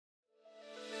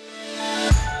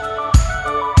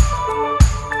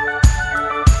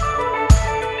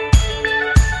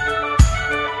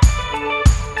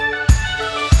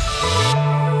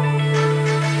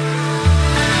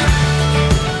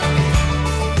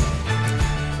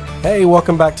Hey,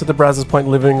 welcome back to the Brazos Point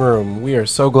Living Room. We are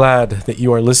so glad that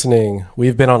you are listening.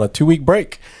 We've been on a 2-week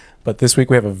break, but this week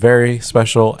we have a very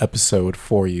special episode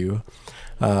for you.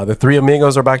 The three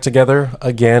amigos are back together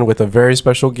again with a very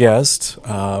special guest,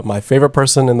 my favorite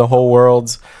person in the whole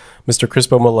world, Mr.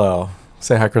 Crispoh Molel.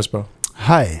 Say hi, Crispoh.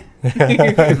 Hi.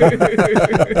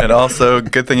 And also,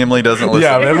 good thing Emily doesn't listen.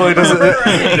 Yeah, Emily doesn't.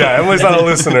 Yeah, Emily's not a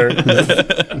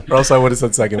listener. Or else I would have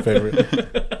said second favorite.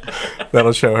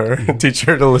 That'll show her, teach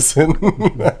her to listen.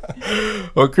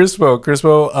 Well,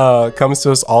 Crispoh comes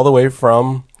to us all the way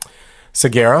from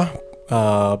Segera,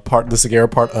 the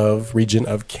Segera part of region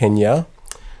of Kenya,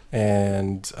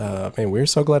 and man, we're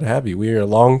so glad to have you. We are a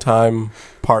longtime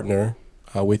partner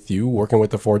with you, working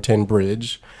with the 410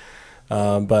 Bridge.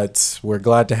 But we're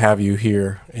glad to have you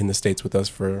here in the States with us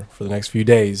for the next few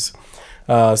days.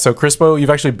 So, Crispoh, you've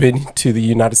actually been to the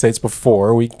United States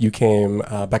before. You came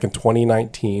back in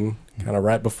 2019, kind of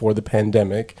right before the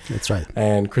pandemic. That's right.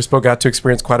 And Crispoh got to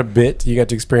experience quite a bit. You got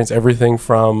to experience everything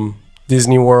from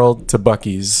Disney World to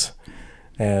Buc-ee's.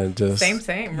 And just, same,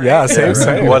 right? Yeah,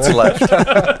 same. What's left?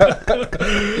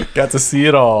 Got to see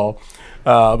it all.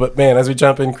 But man, as we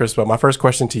jump in, Crispoh, my first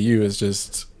question to you is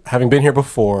just, having been here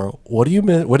before, what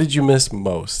did you miss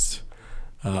most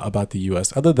about the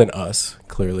U.S. other than us?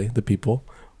 Clearly, the people.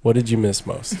 What did you miss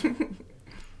most?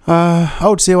 I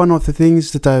would say one of the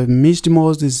things that I missed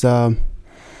most is I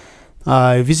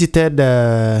visited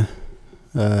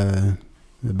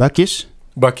Buc-ee's.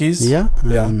 Buc-ee's? Yeah.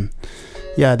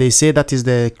 Yeah, they say that is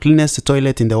the cleanest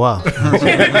toilet in the world.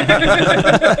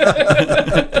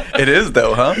 It is,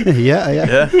 though, huh?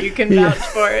 Yeah. You can vouch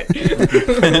for it.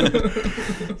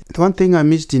 The one thing I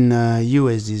missed in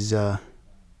US is I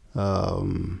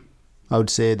would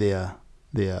say the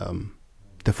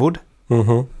food.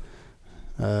 Mm-hmm.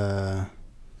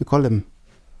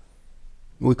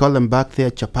 We call them back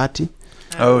there chapati.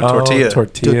 Tortillas.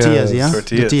 Tortillas, yeah.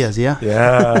 Tortillas. Yeah.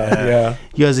 Yeah.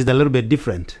 Yours is a little bit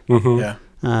different. Mm-hmm. Yeah.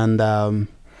 And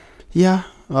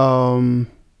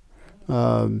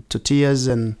tortillas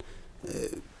and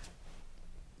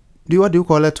what do you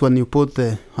call it when you put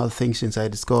the other things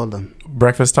inside? It's called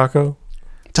Breakfast taco?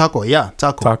 taco. Yeah,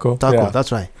 taco. Yeah.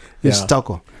 That's right. It's Yeah.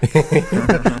 taco.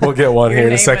 We'll get one here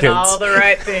in a second. All the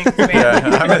right things, man.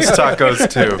 Yeah, I miss tacos,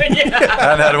 too. Yeah. I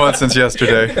haven't had one since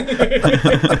yesterday.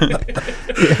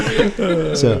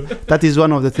 So that is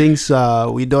one of the things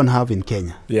we don't have in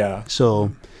Kenya. Yeah.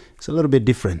 So it's a little bit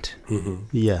different. Mm-hmm.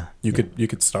 Yeah. You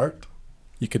could start.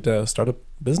 You could start a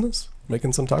business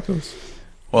making some tacos.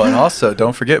 Well, and also,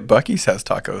 don't forget, Buc-ee's has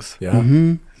tacos. Yeah.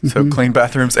 Mm-hmm. So clean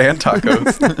bathrooms and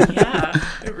tacos. Yeah,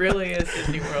 it really is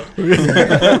Disney World. We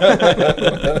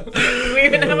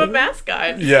even have a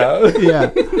mascot. Yeah.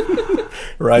 Yeah.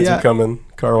 Rides Yeah. are coming.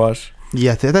 Car wash.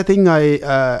 Yeah. The other thing I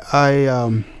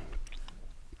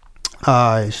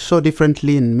saw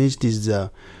differently and missed is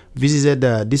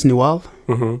visited Disney World,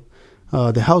 Mm-hmm.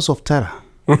 the House of Terror.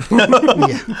 Yeah.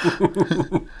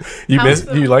 You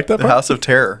like that The part? House of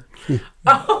Terror.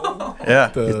 Oh.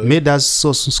 Yeah. It made us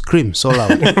so scream so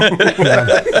loud. You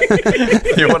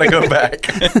want to go back.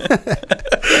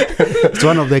 It's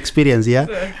one of the experience, yeah.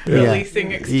 The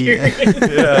releasing experience.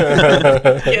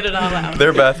 Yeah. Get it all out.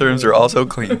 Their bathrooms are also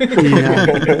clean.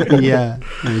 Yeah.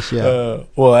 Sure.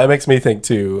 Well, that makes me think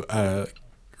too.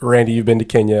 Randy, you've been to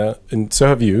Kenya, and so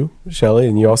have you, Shelley,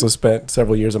 and you also spent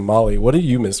several years in Mali. What do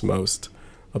you miss most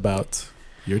about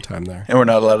your time there? And we're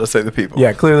not allowed to say the people.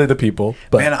 Yeah, clearly the people.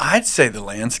 But Man, I'd say the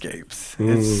landscapes.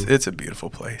 It's a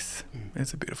beautiful place.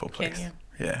 It's a beautiful place. Kenya.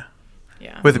 Yeah.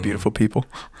 Yeah. With the beautiful people.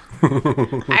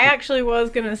 I actually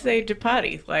was going to say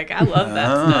chapati. Like, I love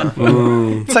that stuff.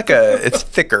 It's it's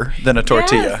thicker than a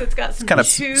tortilla. Yes, it's got some kind of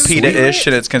juice pita-ish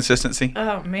in in it. its consistency.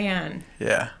 Oh, man.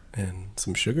 Yeah. and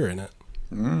some sugar in it.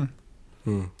 Mm.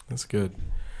 That's good.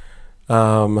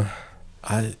 I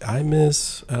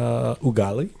miss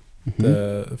ugali.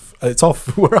 It's all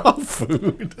food. We're all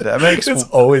food. It's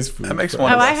always food. That makes Oh,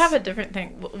 one of I us. have a different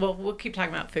thing. Well, we'll keep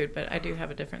talking about food, but I do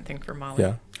have a different thing for Molly.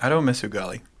 Yeah. I don't miss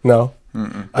ugali. No.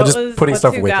 Mm-mm. I just putting what's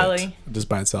stuff with ugali? it, just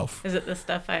by itself. Is it the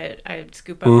stuff I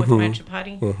scoop up with my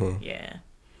chapati? Mm-hmm. Yeah.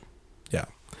 Yeah.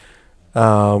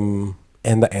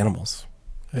 And the animals.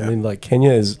 Yeah. I mean, like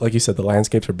Kenya is, like you said, the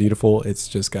landscapes are beautiful. It's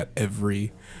just got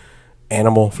every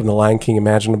animal from the Lion King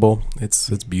imaginable. It's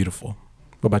beautiful.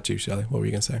 What about you, Shelley? What were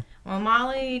you gonna say? Well,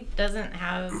 Mali doesn't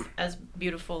have as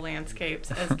beautiful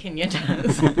landscapes as Kenya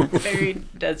does. Very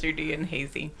deserty and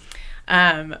hazy.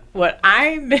 What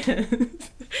I miss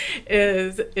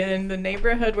is in the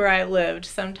neighborhood where I lived,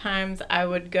 sometimes I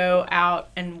would go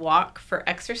out and walk for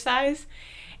exercise,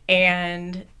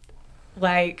 and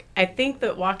like, I think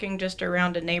that walking just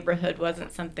around a neighborhood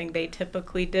wasn't something they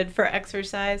typically did for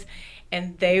exercise.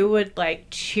 And they would like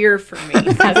cheer for me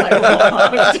as I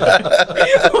walked.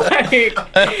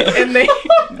 And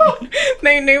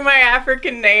they knew my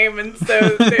African name, and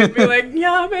so they'd be like,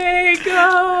 "Yame,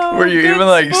 go!" Were you good even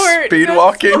like sport, speed good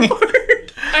walking?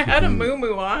 sport." I had a moo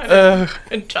on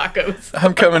and tacos.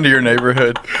 I'm coming to your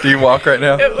neighborhood. Do you walk right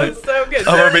now? It was so good.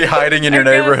 I'm gonna be hiding in your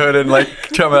neighborhood and like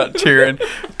come out cheering.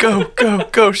 Go, go,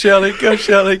 go, Shelly! Go,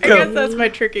 Shelly! I Go! guess that's my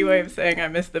tricky way of saying I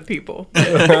miss the people.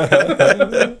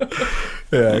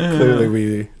 Yeah, clearly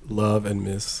we love and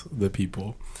miss the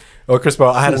people. Well,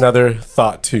 Crispoh, I had another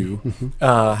thought too.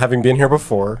 Having been here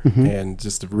before and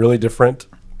just a really different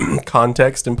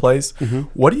context in place,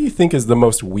 what do you think is the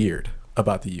most weird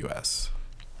about the U.S.?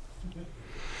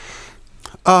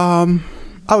 I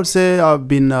would say I've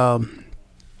been. I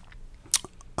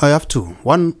have two.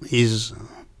 One is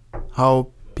how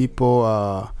people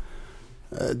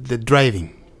the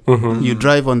driving. You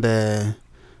drive on the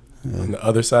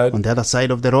other side. On the other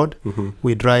side of the road,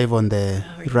 we drive on the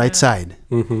right side.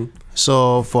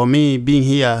 So for me, being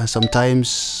here,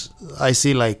 sometimes I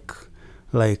see like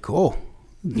oh,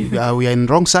 we are in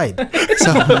wrong side.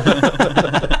 So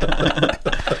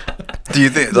do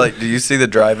you see the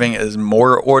driving as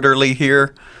more orderly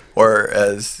here, or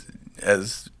as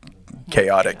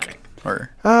chaotic?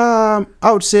 Or I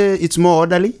would say it's more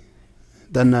orderly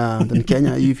than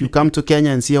Kenya. If you come to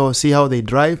Kenya and see how they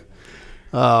drive,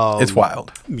 it's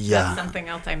wild. Yeah, that's something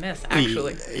else I miss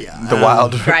actually. Yeah. The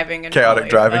wild driving and chaotic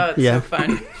driving. Oh, it's so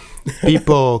fun.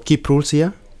 People keep rules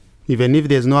here, even if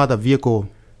there's no other vehicle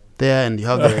there and you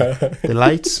have the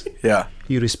lights. Yeah,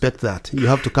 you respect that. You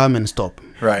have to come and stop.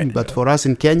 Right. But for us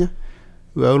in Kenya,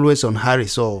 we're always on hurry,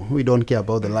 so we don't care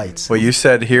about the lights. Well, you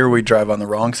said here we drive on the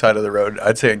wrong side of the road.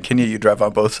 I'd say in Kenya you drive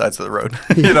on both sides of the road.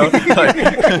 You know, like,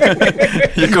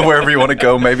 you go wherever you want to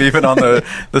go. Maybe even on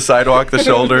the sidewalk, the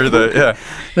shoulder.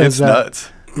 It's nuts.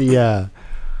 Yeah,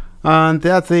 and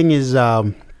the other thing is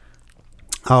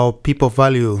how people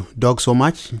value dogs so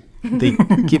much. They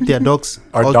keep their dogs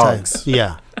all dogs. Time.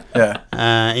 Yeah.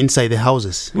 Yeah. Inside the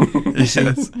houses.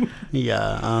 Yes.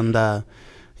 Yeah, and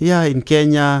in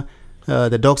Kenya.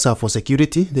 The dogs are for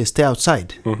security. They stay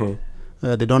outside.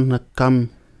 They don't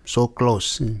come so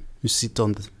close. You sit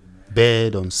on the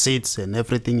bed, on seats, and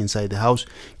everything inside the house.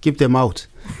 Keep them out.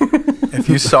 If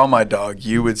you saw my dog,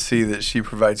 you would see that she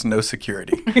provides no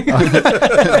security.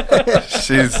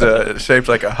 She's shaped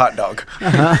like a hot dog,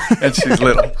 and she's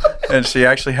little, and she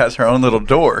actually has her own little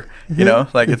door. You know,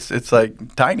 like it's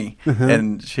like tiny,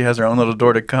 and she has her own little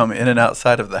door to come in and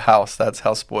outside of the house. That's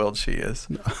how spoiled she is.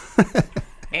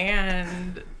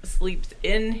 And sleeps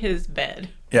in his bed.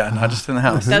 Yeah, not just in the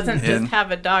house. Doesn't just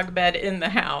have a dog bed in the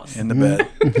house. In the bed.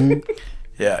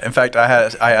 Yeah. In fact, I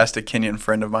asked a Kenyan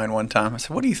friend of mine one time. I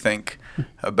said, "What do you think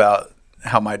about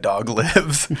how my dog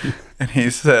lives?" And he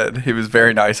said, he was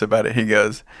very nice about it. He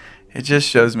goes, "It just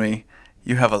shows me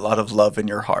you have a lot of love in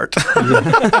your heart."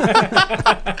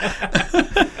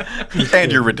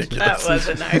 And you're ridiculous. That was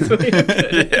a nice way to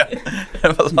put it. Yeah,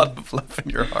 have a lot of love in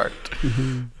your heart.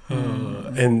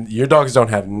 And your dogs don't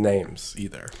have names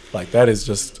either. Like that is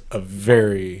just a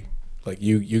very like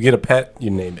you get a pet, you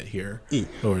name it here,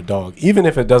 or a dog. Even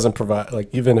if it doesn't provide, like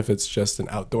even if it's just an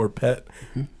outdoor pet,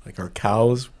 like our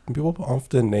cows, people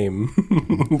often name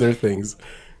their things.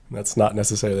 And that's not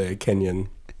necessarily a Kenyan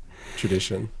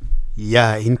tradition.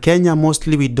 Yeah, in Kenya,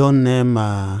 mostly we don't name,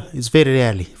 it's very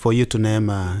rarely for you to name,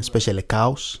 especially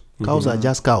cows. Cows are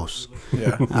just cows.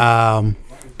 Yeah.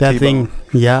 That thing,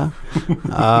 yeah.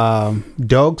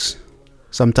 Dogs,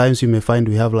 sometimes you may find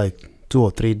we have like 2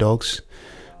 or 3 dogs.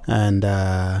 And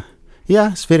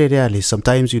it's very rarely.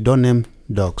 Sometimes you don't name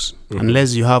dogs.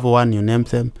 Unless you have one, you name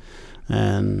them.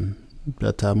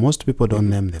 But most people don't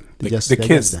name them.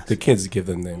 The kids give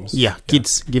them names. Yeah,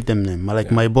 kids give them name.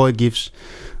 Like my boy gives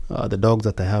the dogs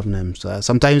that I have names.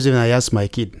 Sometimes even I ask my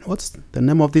kid, "What's the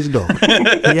name of this dog?"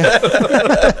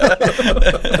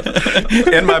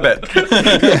 In my bed.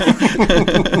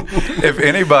 If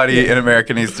anybody in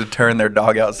America needs to turn their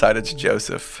dog outside, it's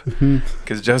Joseph.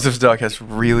 Because Joseph's dog has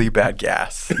really bad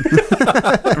gas.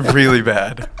 Really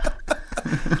bad.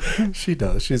 She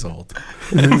does. She's old.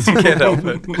 She can't help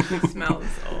it. Smells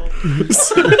old.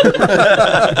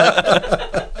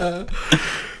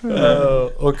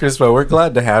 Well, Crispoh, we're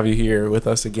glad to have you here with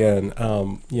us again.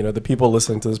 The people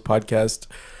listening to this podcast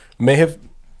may have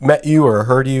met you or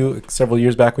heard you several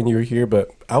years back when you were here,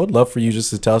 but I would love for you just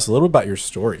to tell us a little about your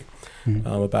story,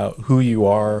 about who you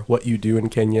are, what you do in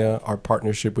Kenya, our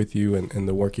partnership with you, and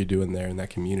the work you're doing there in that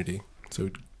community. So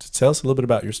tell us a little bit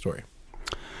about your story.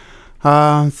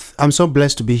 I'm so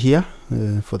blessed to be here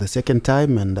for the second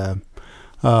time, and as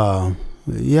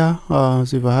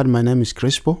if I had, my name is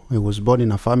Crispoh. I was born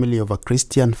in a family of a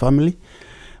Christian family.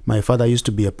 My father used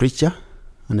to be a preacher,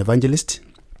 an evangelist,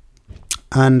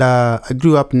 and I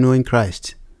grew up knowing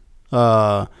Christ.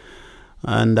 And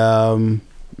all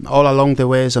along the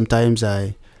way, sometimes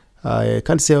I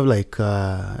can't say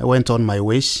I went on my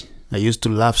ways. I used to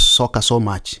love soccer so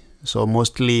much. So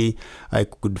mostly I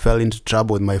could fall into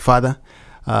trouble with my father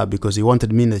because he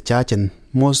wanted me in the church, and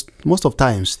most of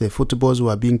times the footballs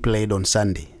were being played on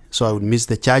Sunday. So I would miss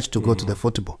the church to go to the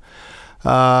football.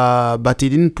 But he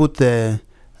didn't put the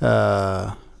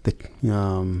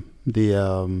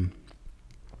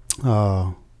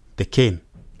cane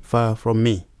far from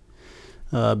me.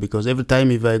 Because every time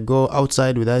if I go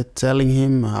outside without telling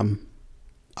him I'm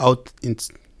out in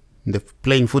the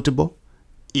playing football,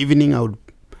 evening I would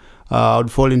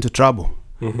fall into trouble.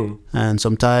 Mm-hmm. And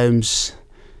sometimes,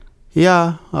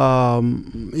 even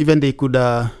they could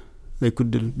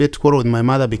get quarrel with my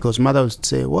mother, because mother would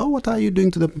say, "Well, what are you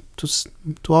doing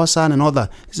to our son and all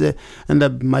that?" He said,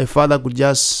 and my father could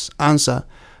just answer,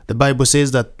 "The Bible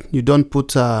says that you don't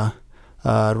put a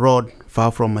rod far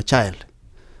from a child."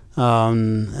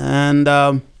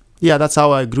 That's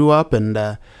how I grew up. And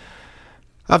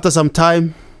after some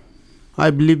time, I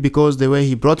believe because the way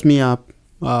he brought me up,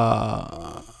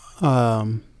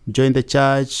 joined the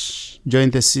church,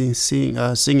 joined the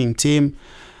singing team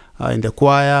in the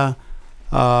choir.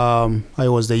 I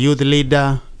was the youth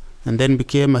leader, and then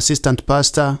became assistant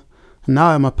pastor. Now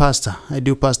I'm a pastor. I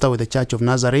do pastor with the Church of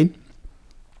Nazarene,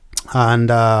 and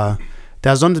it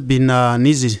has not been an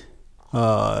easy,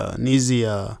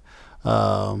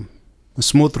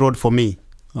 smooth road for me.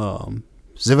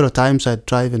 Several times I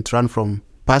tried and run from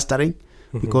pastoring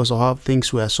because of how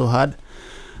things were so hard.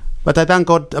 But I thank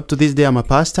God, up to this day I'm a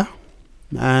pastor.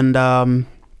 And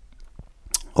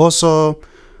also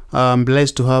I'm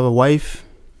blessed to have a wife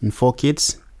and 4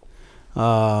 kids.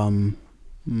 And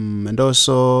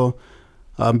also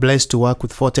I'm blessed to work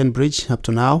with 410 Bridge up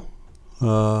to now.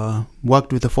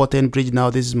 Worked with the 410 Bridge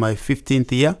now. This is my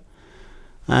 15th year.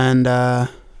 And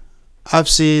I've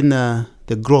seen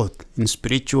the growth in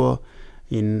spiritual,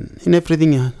 in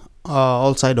everything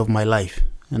outside of my life.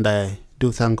 And I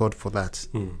do thank God for that.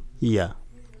 Yeah.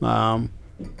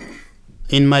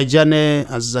 In my journey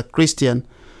as a Christian,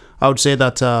 I would say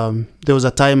that there was a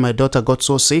time my daughter got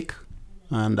so sick,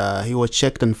 and he was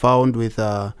checked and found with,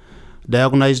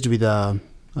 diagnosed with a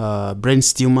brain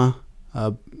tumor,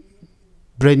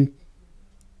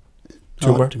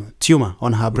 tumor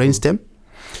on her brainstem.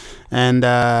 And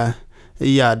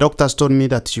doctors told me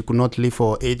that she could not live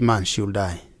for 8 months, she will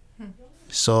die.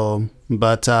 So,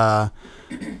 but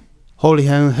holding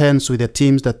hands with the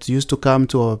teams that used to come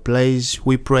to our place,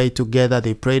 we prayed together.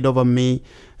 They prayed over me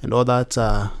and all that.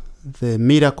 The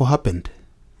miracle happened.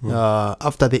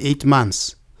 After the 8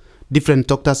 months, different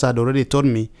doctors had already told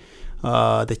me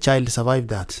the child survived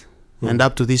that. And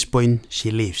up to this point,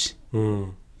 she lives.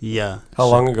 Yeah. How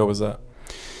long ago was that?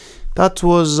 That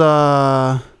was,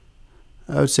 I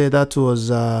would say that was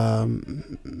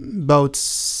about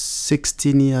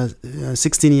 16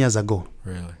 years ago.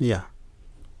 Really? Yeah.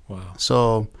 Wow.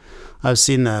 So I've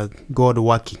seen God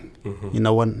working in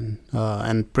a one,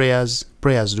 and prayers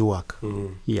do work.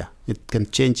 Yeah, it can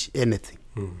change anything.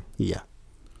 Yeah.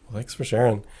 Well, thanks for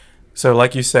sharing. So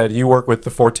like you said, you work with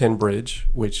the 410 Bridge,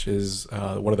 which is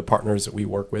one of the partners that we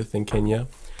work with in Kenya.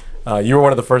 You were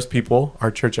one of the first people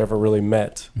our church ever really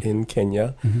met in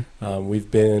Kenya.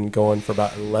 We've been going for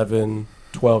about 11,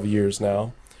 12 years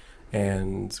now,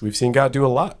 and we've seen God do a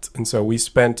lot. And so we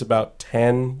spent about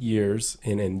 10 years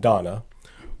in Ndana,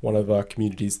 one of our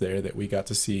communities there that we got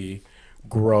to see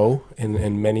grow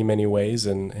in many, many ways.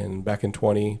 And back in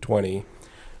 2020,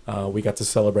 we got to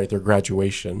celebrate their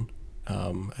graduation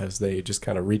as they just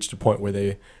kind of reached a point where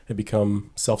they had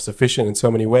become self-sufficient in so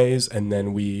many ways. And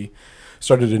then we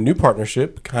started a new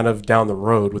partnership kind of down the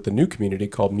road with a new community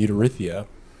called Mutarithia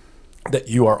that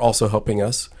you are also helping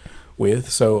us with.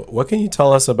 So what can you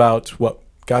tell us about what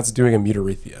God's doing in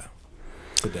Mutarithia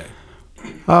today?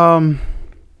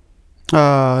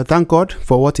 Thank God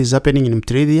for what is happening in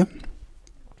Mutarithia.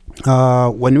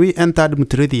 When we entered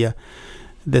Mutarithia,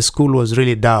 the school was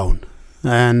really down,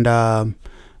 and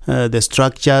the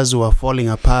structures were falling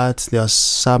apart. There were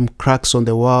some cracks on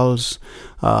the walls.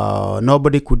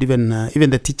 Nobody could even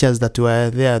the teachers that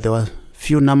were there were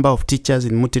few number of teachers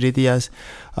in Mutarithia.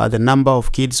 The number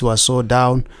of kids was so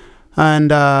down.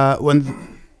 And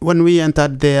when we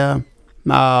entered there,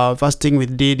 first thing we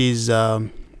did is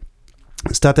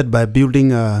started by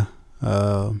building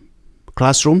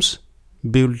classrooms,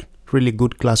 build really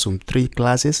good classroom, 3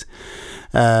 classes,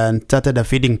 and started a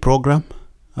feeding program,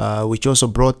 which also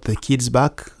brought the kids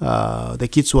back. The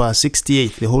kids were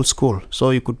 68, the whole school.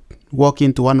 So you could walk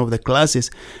into one of the classes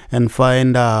and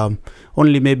find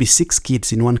only maybe 6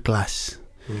 kids in one class.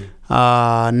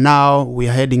 Now we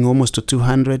are heading almost to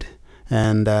 200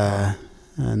 and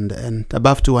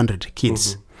above 200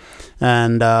 kids,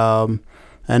 and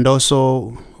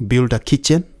also build a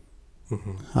kitchen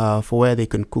for where they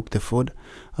can cook the food,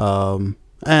 and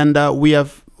we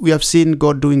have seen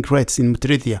God doing great in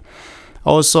Mutirithia.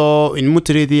 Also in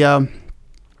Mutirithia,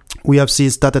 we have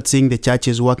started seeing the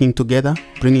churches working together,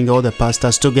 bringing all the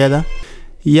pastors together.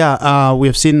 We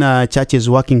have seen churches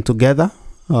working together.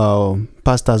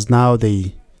 Pastors now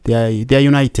they are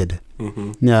united.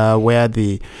 Where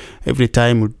every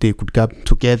time they could come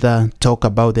together, talk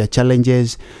about their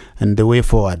challenges and the way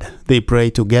forward. They pray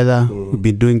together. We've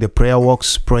been doing the prayer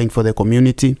walks, praying for the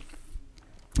community,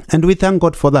 and we thank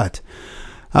God for that.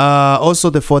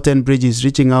 Also, the 410 Bridge is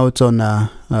reaching out on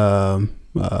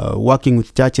working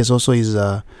with churches. Also, is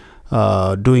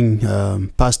doing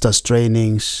pastors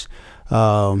trainings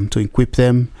to equip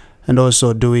them, and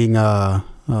also doing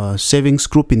savings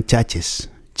group in churches.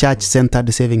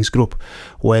 Church-centered savings group,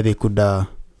 where they could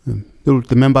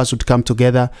the members would come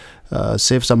together,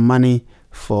 save some money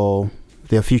for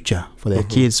their future, for their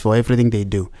kids, for everything they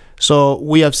do. So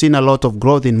we have seen a lot of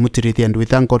growth in Mutirithia, and we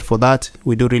thank God for that.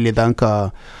 We do really thank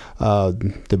the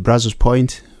Brazos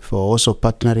Point for also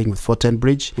partnering with 410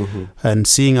 Bridge and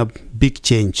seeing a big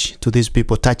change to these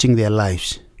people, touching their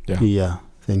lives. Yeah,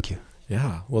 thank you.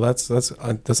 Yeah, well, that's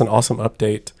an awesome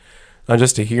update.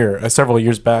 Just to hear, several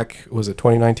years back, was it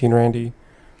 2019, Randy?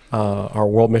 Our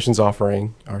World Missions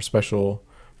Offering, our special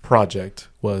project,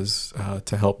 was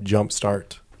to help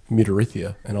jumpstart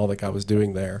Mutirithia and all that God was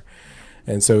doing there.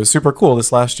 And so it was super cool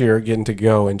this last year getting to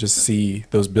go and just see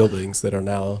those buildings that are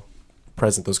now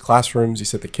present, those classrooms, you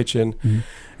said the kitchen. And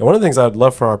one of the things I would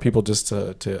love for our people just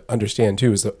to understand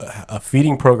too is that a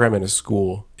feeding program in a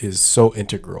school is so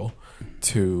integral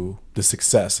to the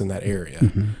success in that area.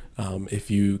 If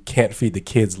you can't feed the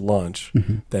kids lunch,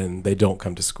 then they don't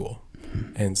come to school.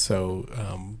 And so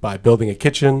by building a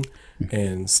kitchen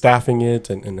and staffing it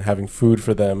and having food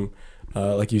for them,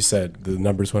 like you said, the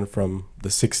numbers went from the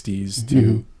 60s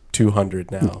to 200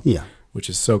 now, which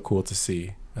is so cool to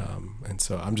see. And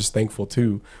so I'm just thankful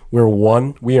too. We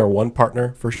are one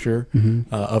partner for sure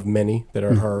of many that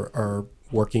are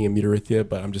working in Mutirithia,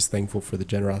 but I'm just thankful for the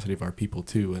generosity of our people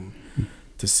too, and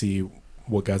to see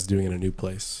what God's doing in a new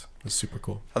place. It's super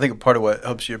cool. I think a part of what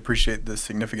helps you appreciate the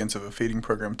significance of a feeding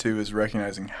program too is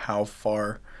recognizing how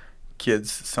far kids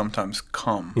sometimes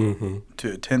come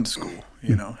to attend school.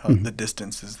 You know, how the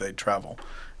distances they travel,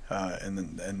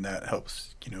 and that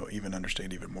helps even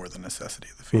understand even more the necessity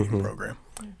of the feeding program.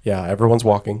 Yeah, everyone's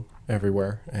walking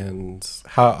everywhere. And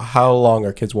how long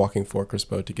are kids walking for,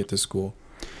 Crispoh, to get to school?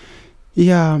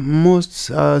 Yeah,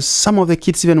 some of the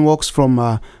kids even walks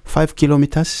from 5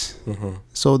 kilometers.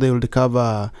 So they will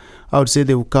cover, I would say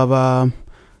they will cover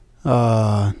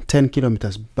 10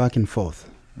 kilometers back and forth.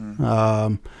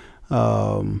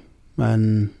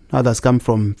 And others come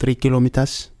from 3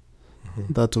 kilometers.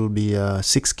 That will be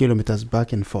 6 kilometers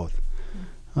back and forth.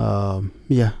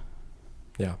 Yeah.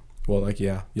 Well, like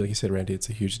you said, Randy, it's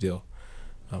a huge deal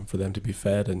for them to be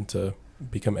fed and to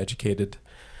become educated.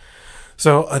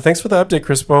 So thanks for the update,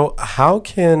 Crispoh. How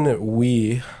can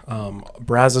we,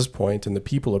 Brazos Point and the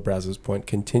people of Brazos Point,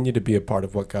 continue to be a part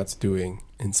of what God's doing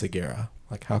in Segura?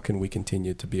 Like, how can we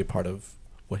continue to be a part of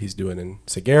what he's doing in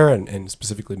Segura and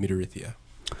specifically Mutirithia?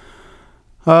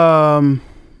 I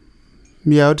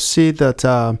would say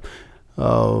that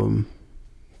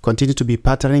continue to be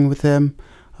partnering with them.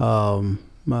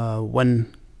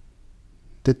 When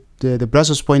the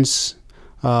Brazos Points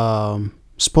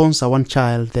sponsor one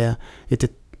child there,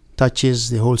 it touches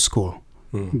the whole school,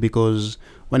 because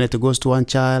when it goes to one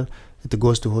child, it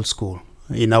goes to whole school.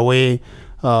 In a way,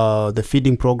 the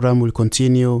feeding program will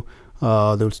continue.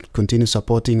 They'll continue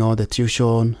supporting all the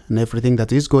tuition and everything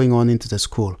that is going on into the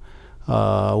school.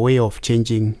 A way of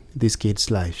changing these kids'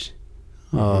 lives.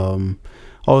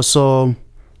 Also,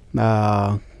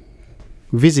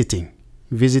 visiting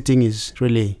is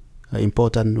really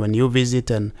important. When you visit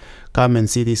and come and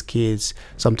see these kids,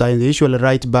 sometimes they usually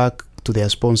write back to their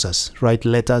sponsors, write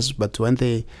letters, but when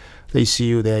they see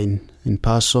you there in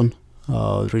person,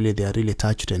 really they are really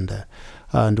touched, and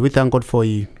we thank God for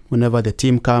you whenever the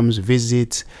team comes,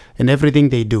 visits, and everything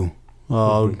they do.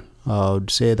 I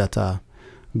would say that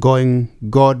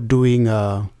God doing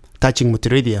touching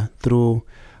Mutirithia through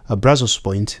Brazos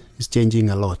Point is changing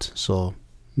a lot. So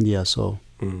yeah.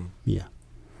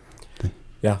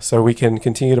 Yeah, so we can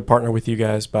continue to partner with you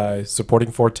guys by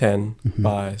supporting 410,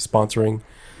 by sponsoring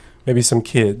maybe some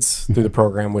kids through the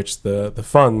program, which the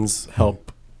funds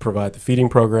help provide the feeding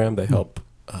program. They help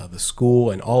the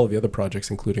school and all of the other projects,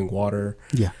 including water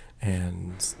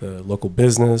and the local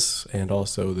business and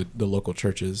also the local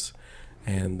churches.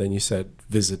 And then you said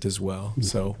visit as well.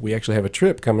 So we actually have a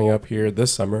trip coming up here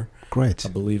this summer. Great. I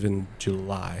believe in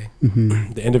July,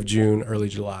 the end of June, early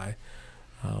July.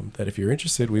 That if you're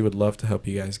interested, we would love to help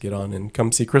you guys get on and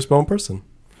come see Crispoh in person.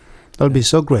 That'll be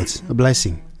so great. A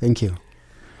blessing. Thank you.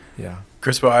 Yeah.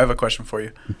 Crispoh, I have a question for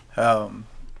you.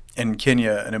 In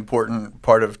Kenya, an important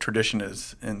part of tradition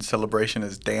is in celebration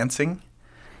is dancing,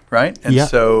 right? And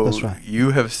so that's right.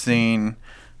 you have seen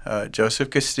Joseph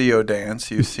Castillo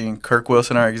dance. You've seen Kirk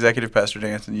Wilson, our executive pastor,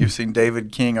 dance, and you've seen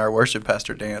David King, our worship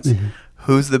pastor, dance.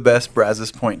 Who's the best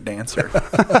Brazos Point dancer?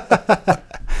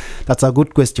 That's a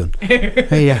good question.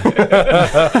 Yeah.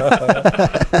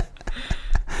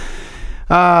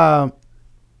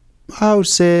 I would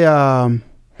say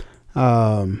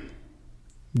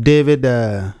David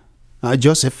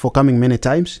Joseph for coming many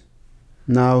times.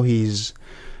 Now he's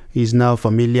now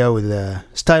familiar with the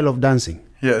style of dancing.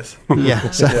 Yes.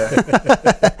 Yeah. So,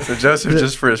 So Joseph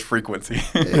just for his frequency.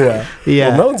 Yeah. yeah.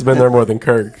 Well, no one's been there more than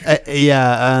Kirk.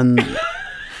 Yeah,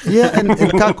 and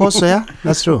Kirk also, yeah,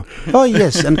 that's true. Oh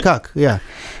yes, and Kirk, yeah,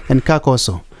 and Kirk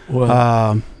also.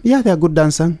 Wow. Yeah, they're good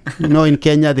dancers. You know, in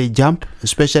Kenya they jump,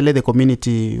 especially the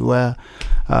community where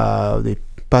they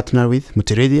partner with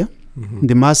Mutiridia.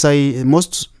 The Maasai,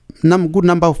 good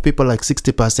number of people, like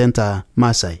 60% are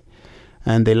Maasai,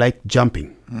 and they like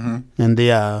jumping. And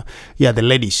they are, the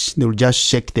ladies, they will just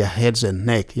shake their heads and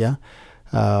neck, with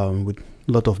a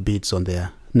lot of beads on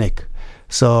their neck.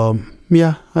 So,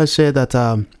 I say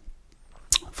that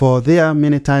for there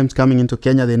many times coming into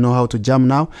Kenya, they know how to jump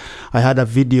now. I had a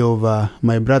video of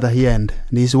my brother here and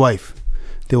his wife.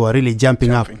 They were really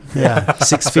jumping. Up. Yeah,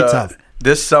 6 feet up.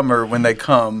 This summer, when they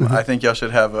come, I think y'all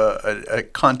should have a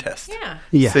contest.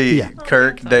 Yeah. See,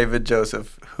 Kirk, David,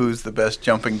 Joseph, who's the best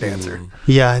jumping dancer?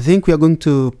 Yeah, I think we are going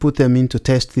to put them into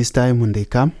test this time when they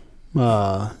come.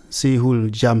 See who will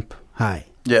jump high.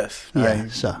 Yes. Yeah,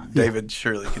 David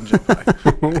surely can jump high.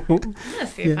 I'm going to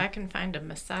see if I can find a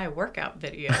Maasai workout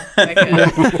video.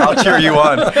 I'll cheer you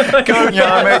on. Go,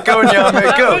 Nyame, go,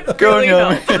 Nyame, go,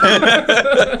 Nyame.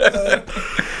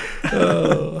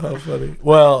 Oh, how funny.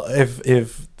 Well, if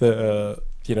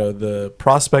the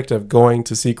prospect of going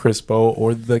to see Crispoh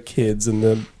or the kids in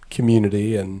the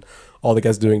community and all the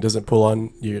guys doing doesn't pull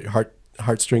on your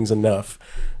heartstrings enough,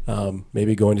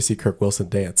 maybe going to see Kirk Wilson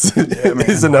dance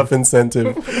is enough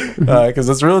incentive, because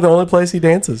it's really the only place he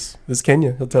dances is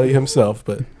Kenya. He'll tell you himself,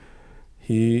 but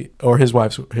he or his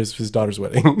wife's his daughter's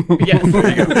wedding. Yes. There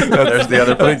you go. There's the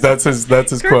other place. I think that's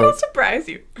his Kirk quote. will surprise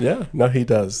you. Yeah, no, he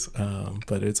does.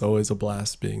 But it's always a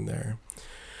blast being there.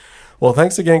 Well,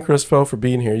 thanks again, Crispoh, for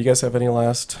being here. You guys have any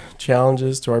last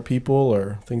challenges to our people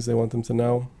or things they want them to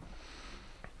know?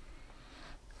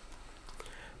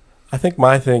 I think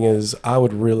my thing is I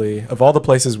would really, of all the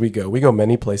places we go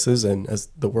many places, and as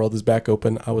the world is back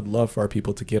open, I would love for our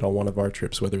people to get on one of our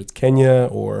trips, whether it's Kenya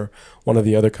or one of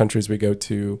the other countries we go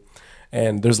to.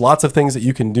 And there's lots of things that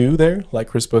you can do there.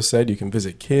 Like Crispoh said, you can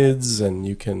visit kids and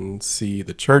you can see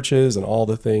the churches and all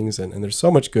the things. And there's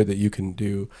so much good that you can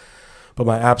do. But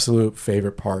my absolute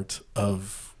favorite part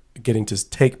of getting to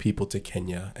take people to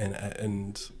Kenya,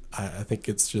 and I think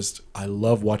it's just, I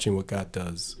love watching what God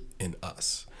does in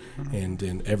us and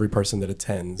in every person that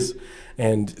attends.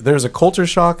 And there's a culture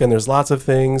shock and there's lots of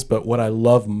things, but what I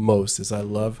love most is I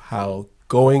love how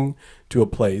going to a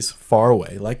place far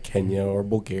away like Kenya or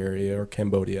Bulgaria or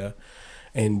Cambodia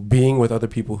and being with other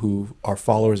people who are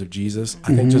followers of Jesus,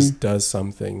 I think just does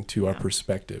something to our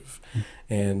perspective.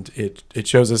 And it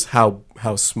shows us how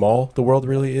small the world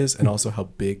really is and also how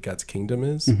big God's kingdom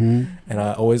is. And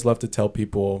I always love to tell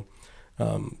people,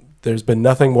 there's been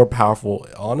nothing more powerful,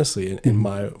 honestly, in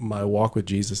my walk with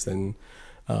Jesus than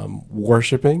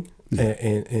worshiping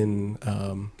in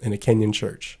a Kenyan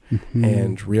church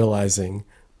and realizing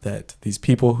that these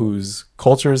people whose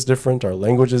culture is different, our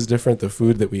language is different, the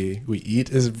food that we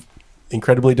eat is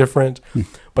incredibly different,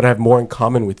 but I have more in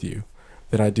common with you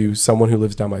than I do someone who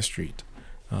lives down my street,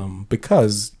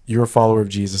 because you're a follower of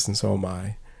Jesus and so am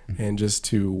I. And just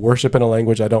to worship in a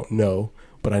language I don't know,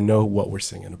 but I know what we're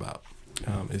singing about.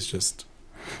 Is just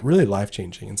really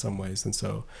life-changing in some ways. And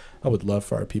so I would love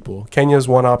for our people. Kenya is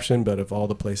one option, but of all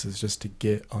the places, just to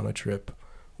get on a trip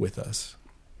with us.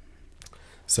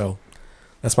 So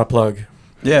that's my plug.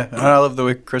 Yeah, and I love the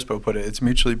way Crispoh put it. It's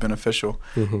mutually beneficial.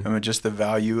 I mean, just the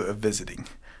value of visiting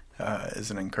is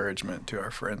an encouragement to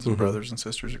our friends and brothers and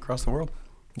sisters across the world.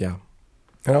 Yeah.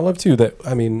 And I love too that,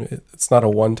 I mean, it's not a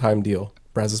one-time deal.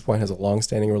 Brazos Point has a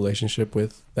long-standing relationship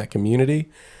with that community.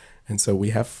 And so we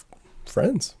have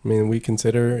friends. I mean, we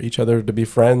consider each other to be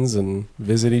friends and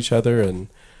visit each other, and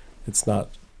it's not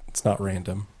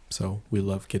random. So we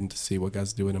love getting to see what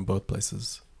God's doing in both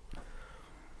places.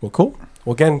 Well, cool.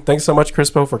 Well, again, thanks so much,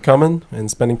 Crispoh, for coming and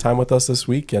spending time with us this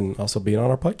week and also being on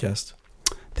our podcast.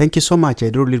 Thank you so much. I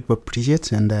really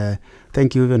appreciate it. And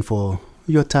thank you even for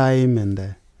your time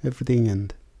and everything.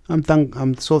 And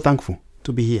I'm so thankful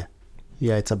to be here.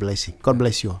 Yeah, it's a blessing. God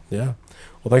bless you all. Yeah.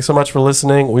 Well, thanks so much for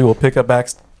listening. We will pick up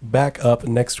back up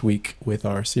next week with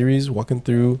our series, walking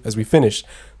through as we finish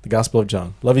the Gospel of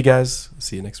John. Love you guys.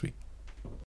 See you next week.